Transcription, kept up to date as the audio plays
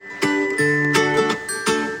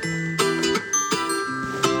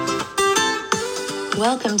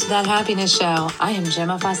Welcome to That Happiness Show. I am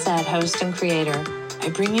Gemma Fawcett, host and creator. I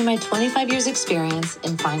bring you my 25 years experience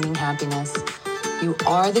in finding happiness. You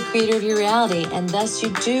are the creator of your reality, and thus you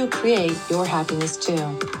do create your happiness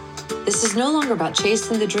too. This is no longer about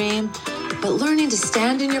chasing the dream, but learning to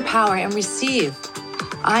stand in your power and receive.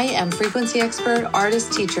 I am frequency expert,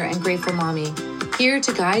 artist, teacher, and grateful mommy, here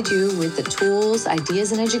to guide you with the tools,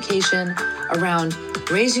 ideas, and education around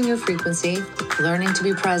raising your frequency, learning to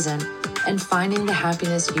be present, and finding the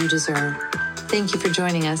happiness you deserve. Thank you for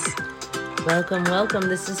joining us. Welcome.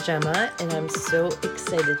 This is Gemma, and I'm so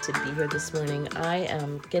excited to be here this morning. I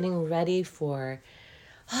am getting ready for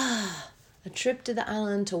a trip to the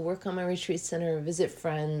island to work on my retreat center, visit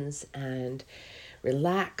friends, and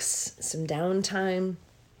relax, some downtime.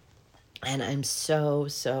 And I'm so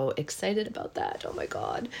excited about that. Oh my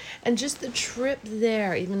God. And just the trip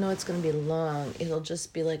there, even though it's going to be long, it'll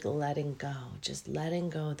just be like letting go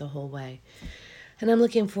the whole way. And I'm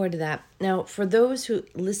looking forward to that. Now, for those who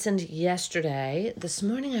listened yesterday, this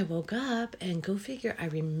morning I woke up and go figure, I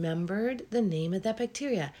remembered the name of that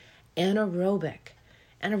bacteria, anaerobic.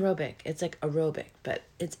 It's like aerobic, but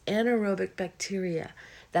it's anaerobic bacteria.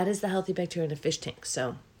 That is the healthy bacteria in a fish tank.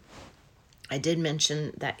 So I did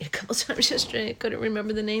mention that a couple times yesterday. I couldn't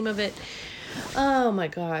remember the name of it. Oh my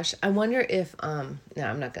gosh. I wonder if, no,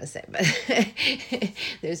 I'm not going to say, but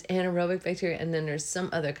there's anaerobic bacteria and then there's some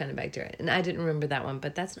other kind of bacteria. And I didn't remember that one,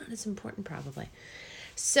 but that's not as important probably.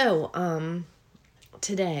 So,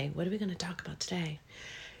 today, what are we going to talk about today?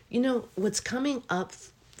 You know, what's coming up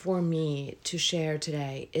for me to share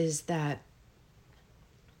today is that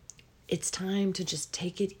it's time to just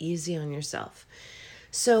take it easy on yourself.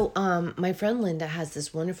 So my friend Linda has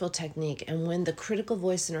this wonderful technique, and when the critical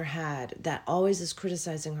voice in her head that always is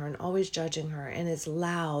criticizing her and always judging her and is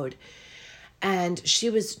loud, and she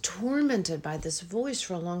was tormented by this voice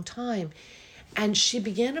for a long time, and she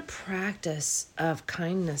began a practice of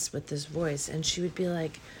kindness with this voice, and she would be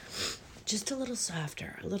like, just a little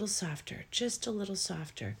softer, just a little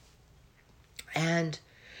softer. And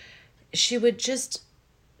she would just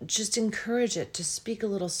encourage it to speak a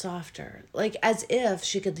little softer, like as if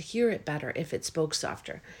she could hear it better if it spoke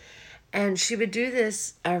softer. And she would do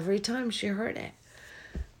this every time she heard it.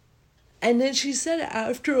 And then she said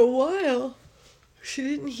after a while, she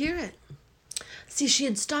didn't hear it. See, she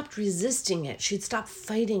had stopped resisting it. She had stopped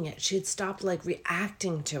fighting it. She had stopped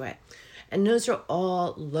reacting to it. And those are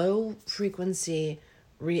all low frequency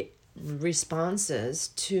responses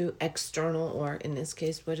to external, or in this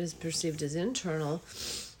case, what is perceived as internal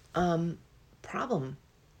problem.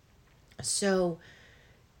 So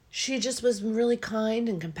she just was really kind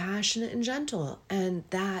and compassionate and gentle, and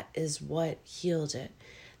that is what healed it.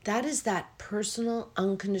 That is that personal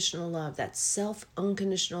unconditional love, that self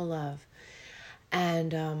unconditional love,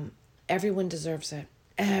 and everyone deserves it.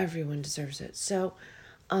 So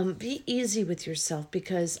be easy with yourself,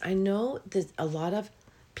 because I know that a lot of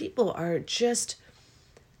people are just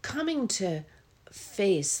coming to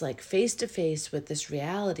face to face with this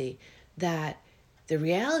reality that the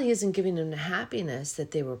reality isn't giving them the happiness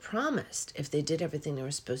that they were promised if they did everything they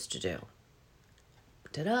were supposed to do.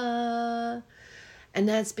 Ta-da! And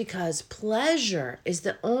that's because pleasure is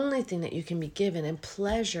the only thing that you can be given, and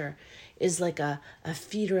pleasure is like a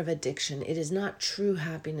feeder of addiction. It is not true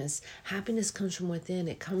happiness. Happiness comes from within.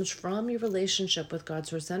 It comes from your relationship with God's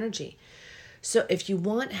source energy. So if you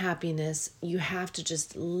want happiness, you have to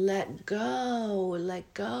just let go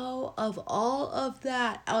of all of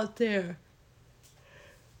that out there.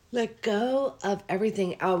 Let go of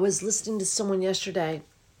everything. I was listening to someone yesterday.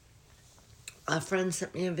 A friend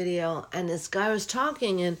sent me a video, and this guy was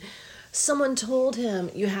talking, and someone told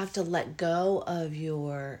him you have to let go of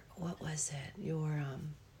your, what was it? Your,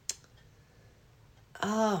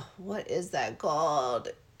 what is that called?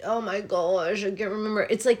 Oh my gosh, I can't remember.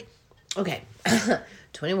 It's like, okay,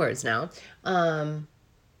 20 words now.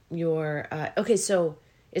 Okay, so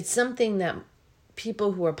it's something that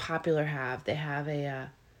people who are popular have. They have a,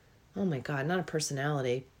 oh my God, not a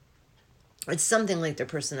personality. It's something like their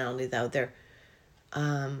personality, though. They're,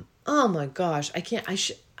 oh my gosh, I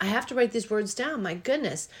have to write these words down. My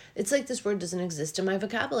goodness. It's like this word doesn't exist in my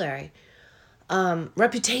vocabulary.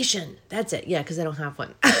 Reputation. That's it. Yeah, because I don't have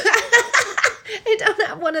one. I don't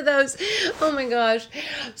have one of those. Oh my gosh.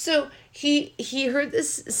 So he heard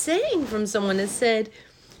this saying from someone that said,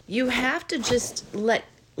 you have to just let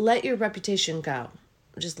your reputation go.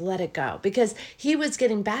 Just let it go. Because he was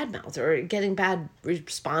getting bad mouthed or getting bad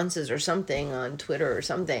responses or something on Twitter or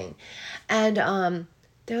something. And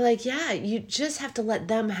they're like, yeah, you just have to let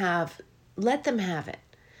them have it. Let them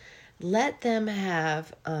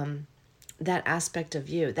have that aspect of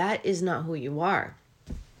you. That is not who you are.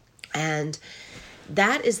 And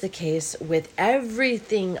that is the case with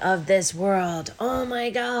everything of this world. Oh my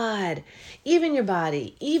God. Even your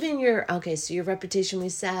body, so your reputation, we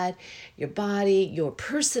said, your body, your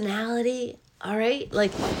personality. All right.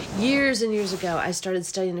 Like years and years ago, I started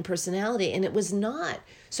studying the personality, and it was not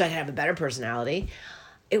so I could have a better personality.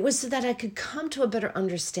 It was so that I could come to a better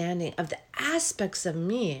understanding of the aspects of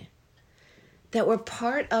me that were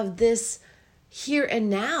part of this here and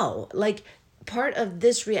now, like part of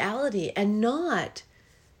this reality, and not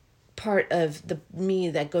part of the me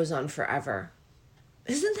that goes on forever.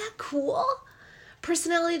 Isn't that cool?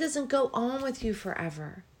 Personality doesn't go on with you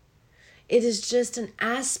forever. It is just an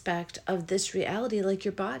aspect of this reality, like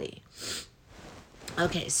your body.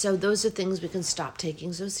 Okay, so those are things we can stop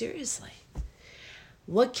taking so seriously.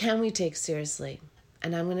 What can we take seriously?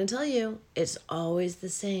 And I'm going to tell you, it's always the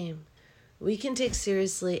same. We can take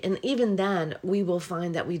seriously, and even then, we will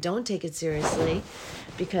find that we don't take it seriously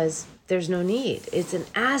because there's no need. It's an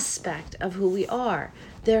aspect of who we are.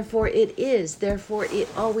 Therefore, it is. Therefore, it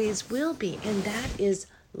always will be. And that is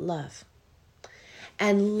love.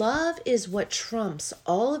 And love is what trumps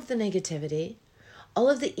all of the negativity, all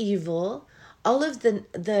of the evil, all of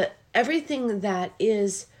the everything that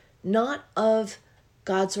is not of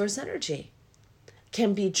God's source energy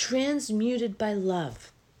can be transmuted by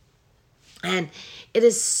love. And it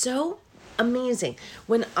is so amazing.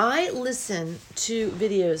 When I listen to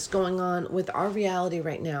videos going on with our reality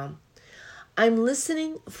right now, I'm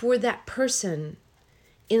listening for that person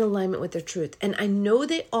in alignment with their truth. And I know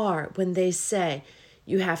they are when they say,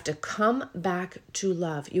 you have to come back to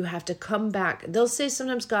love. You have to come back. They'll say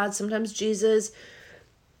sometimes God, sometimes Jesus.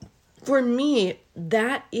 For me,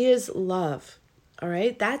 that is love. All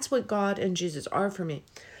right? That's what God and Jesus are for me.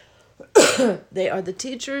 They are the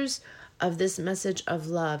teachers of this message of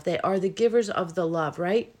love. They are the givers of the love,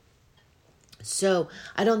 right? So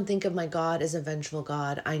I don't think of my God as a vengeful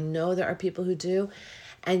God. I know there are people who do.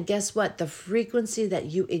 And guess what? The frequency that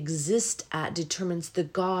you exist at determines the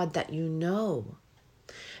God that you know.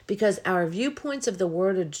 Because our viewpoints of the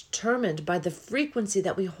word are determined by the frequency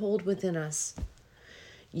that we hold within us.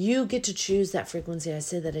 You get to choose that frequency. I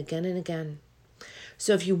say that again and again.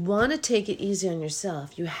 So if you want to take it easy on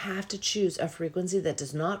yourself, you have to choose a frequency that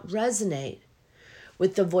does not resonate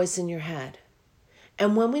with the voice in your head.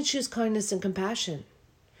 And when we choose kindness and compassion,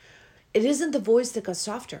 it isn't the voice that got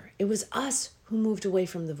softer. It was us who moved away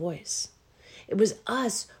from the voice. It was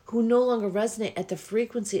us who no longer resonate at the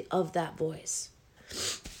frequency of that voice.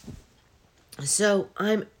 So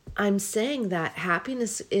I'm saying that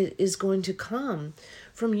happiness is going to come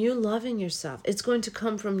from you loving yourself. It's going to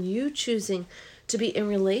come from you choosing to be in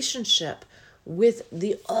relationship with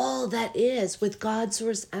the all that is, with God's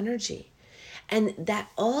source energy. And that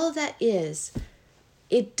all that is,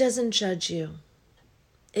 it doesn't judge you.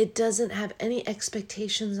 It doesn't have any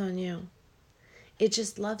expectations on you. It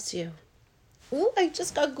just loves you. Ooh, I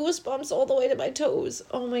just got goosebumps all the way to my toes.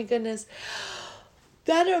 Oh my goodness.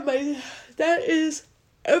 That is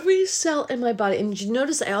every cell in my body. And you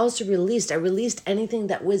notice I also released anything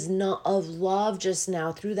that was not of love just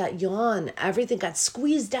now through that yawn. Everything got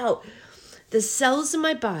squeezed out. The cells in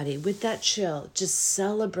my body with that chill just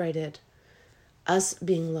celebrated us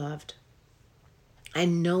being loved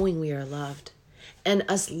and knowing we are loved and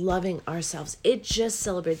us loving ourselves. It just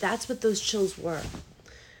celebrated. That's what those chills were.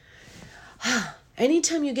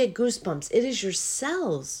 Anytime you get goosebumps, it is your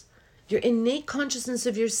cells, your innate consciousness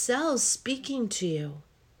of your cells speaking to you.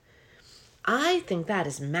 I think that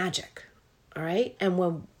is magic. All right.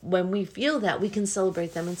 And when we feel that, we can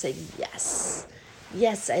celebrate them and say, yes,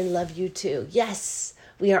 I love you too. Yes,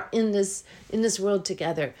 we are in this world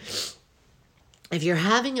together. If you're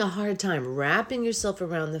having a hard time wrapping yourself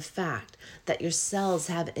around the fact that your cells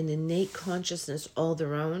have an innate consciousness all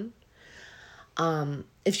their own,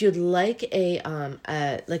 if you'd like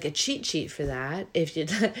a cheat sheet for that, if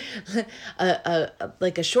you'd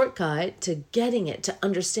like a shortcut to getting it, to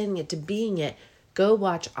understanding it, to being it, go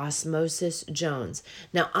watch Osmosis Jones.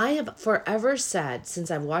 Now, I have forever said,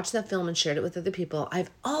 since I've watched that film and shared it with other people,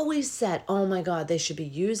 I've always said, oh my God, they should be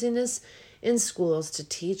using this in schools to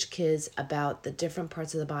teach kids about the different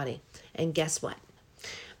parts of the body. And guess what?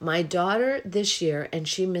 My daughter this year, and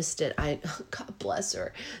she missed it. God bless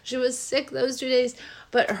her. She was sick those 2 days,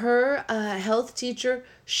 but her health teacher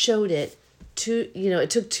showed it. It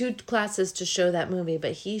took 2 classes to show that movie,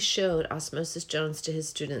 but he showed Osmosis Jones to his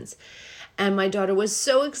students. And my daughter was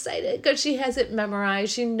so excited because she has it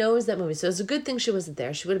memorized. She knows that movie. So it's a good thing she wasn't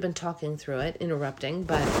there. She would have been talking through it, interrupting.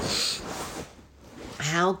 But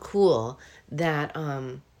how cool that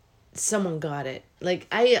someone got it.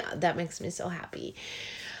 That makes me so happy.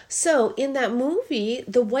 So in that movie,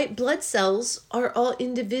 the white blood cells are all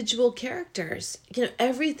individual characters.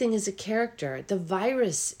 Everything is a character. The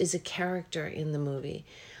virus is a character in the movie.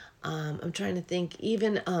 I'm trying to think.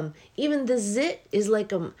 Even the zit is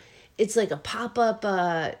it's like a pop-up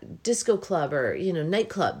disco club or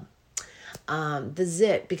nightclub. The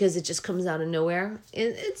zit, because it just comes out of nowhere.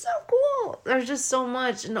 It's so cool. There's just so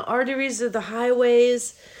much, and the arteries are the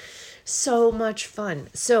highways. So much fun.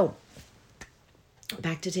 So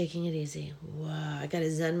back to taking it easy. Whoa, I gotta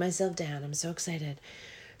zen myself down. I'm so excited.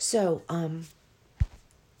 So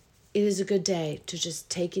it is a good day to just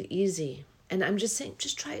take it easy. And I'm just saying,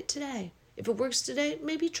 just try it today. If it works today,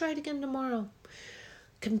 maybe try it again tomorrow.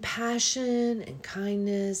 Compassion and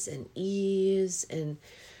kindness and ease and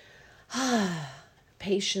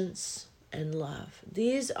patience and love.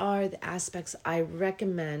 These are the aspects I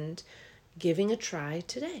recommend giving a try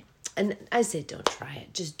today. And I say don't try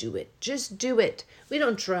it, just do it. Just do it. We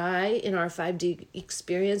don't try in our 5D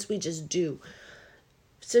experience, we just do.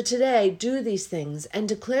 So today, do these things and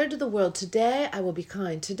declare to the world, today I will be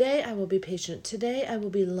kind. Today I will be patient. Today I will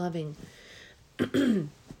be loving.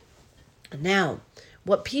 Now,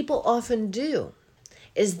 what people often do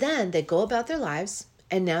is then they go about their lives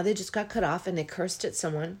and now they just got cut off and they cursed at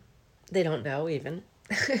someone. They don't know even.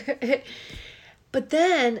 But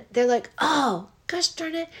then they're like, oh, gosh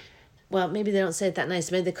darn it. Well, maybe they don't say it that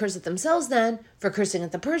nice. Maybe they curse at themselves then for cursing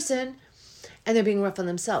at the person and they're being rough on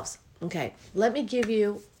themselves. Okay, let me give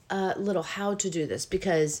you a little how to do this,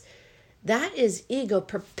 because that is ego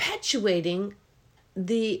perpetuating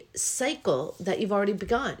the cycle that you've already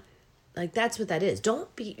begun. Like, that's what that is.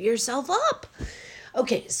 Don't beat yourself up.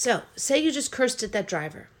 Okay, so say you just cursed at that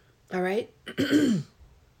driver, all right?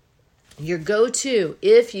 Your go-to,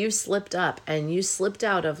 if you slipped up and you slipped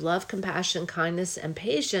out of love, compassion, kindness, and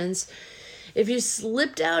patience, if you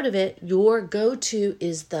slipped out of it, your go-to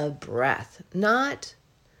is the breath, not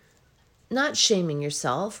shaming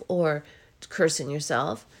yourself or cursing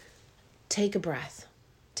yourself. Take a breath.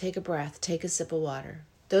 Take a breath. Take a sip of water.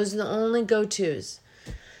 Those are the only go-tos.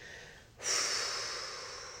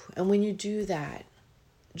 And when you do that,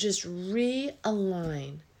 just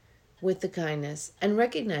realign with the kindness and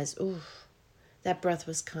recognize, ooh, that breath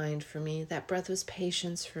was kind for me. That breath was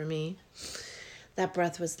patience for me. That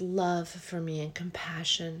breath was love for me and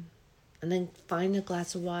compassion. And then find a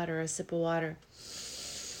glass of water, a sip of water.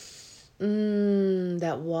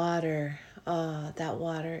 That water. Oh, that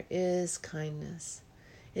water is kindness.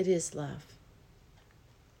 It is love.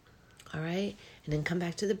 All right? And then come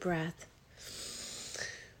back to the breath.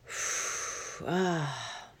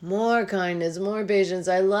 More kindness, more patience.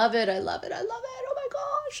 I love it. I love it. I love it. Oh my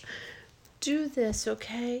gosh. Do this,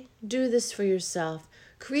 okay? Do this for yourself.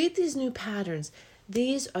 Create these new patterns.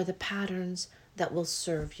 These are the patterns that will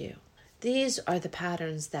serve you. These are the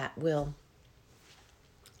patterns that will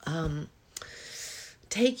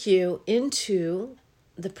take you into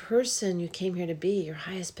the person you came here to be, your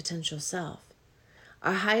highest potential self.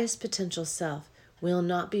 Our highest potential self will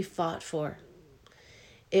not be fought for.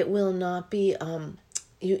 It will not be,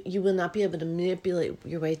 you will not be able to manipulate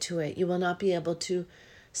your way to it. You will not be able to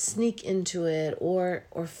sneak into it or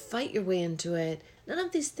fight your way into it. None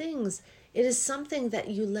of these things. It is something that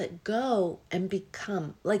you let go and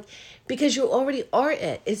become. Like, because you already are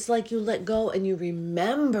it. It's like you let go and you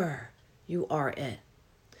remember you are it.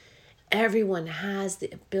 Everyone has the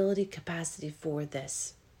ability, capacity for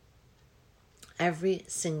this. Every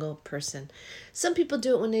single person. Some people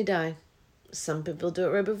do it when they die. Some people do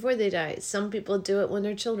it right before they die. Some people do it when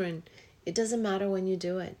they're children. It doesn't matter when you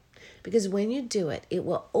do it. Because when you do it, it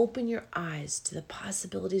will open your eyes to the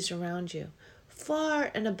possibilities around you,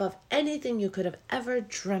 far and above anything you could have ever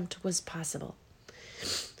dreamt was possible.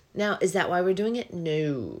 Now, is that why we're doing it?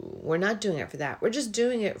 No, we're not doing it for that. We're just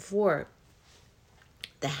doing it for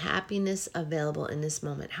the happiness available in this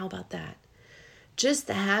moment. How about that? Just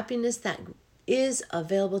the happiness that is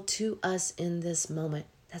available to us in this moment.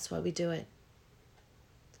 That's why we do it.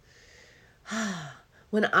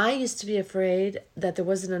 When I used to be afraid that there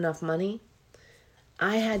wasn't enough money,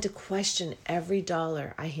 I had to question every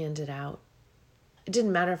dollar I handed out. It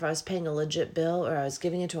didn't matter if I was paying a legit bill or I was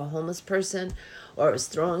giving it to a homeless person or I was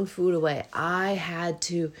throwing food away. I had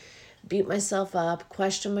to beat myself up,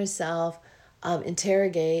 question myself,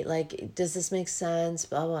 interrogate, like, does this make sense,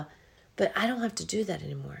 blah, blah. But I don't have to do that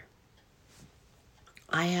anymore.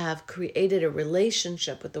 I have created a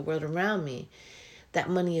relationship with the world around me that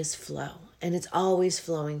money is flow. And it's always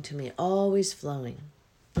flowing to me, always flowing.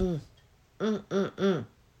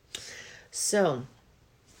 So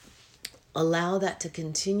allow that to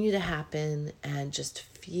continue to happen and just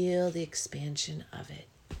feel the expansion of it.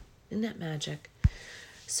 Isn't that magic?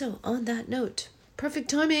 So on that note, perfect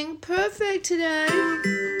timing, perfect today.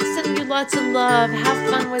 Sending you lots of love. Have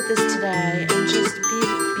fun with this today, and just be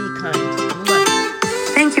kind.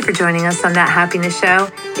 Thank you for joining us on That Happiness Show.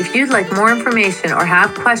 If you'd like more information or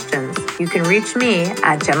have questions, you can reach me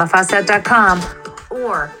at GemmaFawcett.com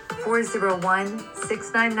or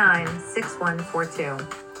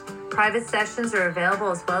 401-699-6142. Private sessions are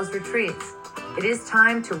available as well as retreats. It is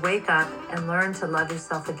time to wake up and learn to love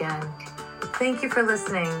yourself again. Thank you for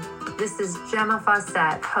listening. This is Gemma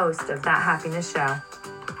Fawcett, host of That Happiness Show.